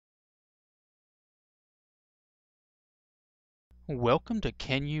Welcome to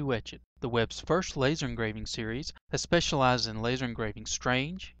Can You Etch It, the web's first laser engraving series that specializes in laser engraving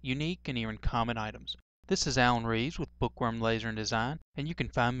strange, unique, and even common items. This is Alan Reeves with Bookworm Laser and Design, and you can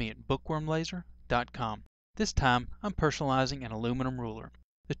find me at bookwormlaser.com. This time, I'm personalizing an aluminum ruler.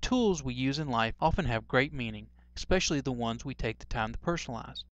 The tools we use in life often have great meaning, especially the ones we take the time to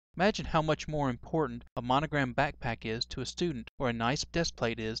personalize. Imagine how much more important a monogram backpack is to a student or a nice desk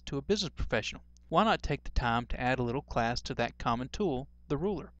plate is to a business professional. Why not take the time to add a little class to that common tool, the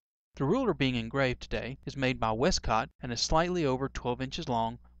ruler? The ruler being engraved today is made by Westcott and is slightly over 12 inches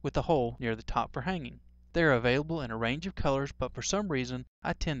long with a hole near the top for hanging. They are available in a range of colors, but for some reason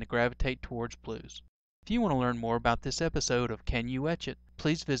I tend to gravitate towards blues. If you want to learn more about this episode of Can You Etch It,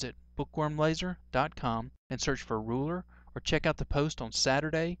 please visit bookwormlaser.com and search for ruler or check out the post on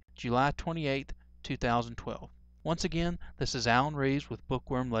Saturday, July 28, 2012. Once again, this is Alan Reeves with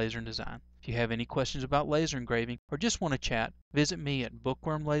Bookworm Laser and Design. If you have any questions about laser engraving or just want to chat, visit me at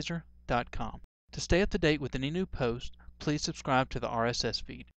bookwormlaser.com. To stay up to date with any new posts, please subscribe to the RSS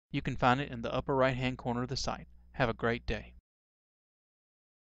feed. You can find it in the upper right-hand corner of the site. Have a great day.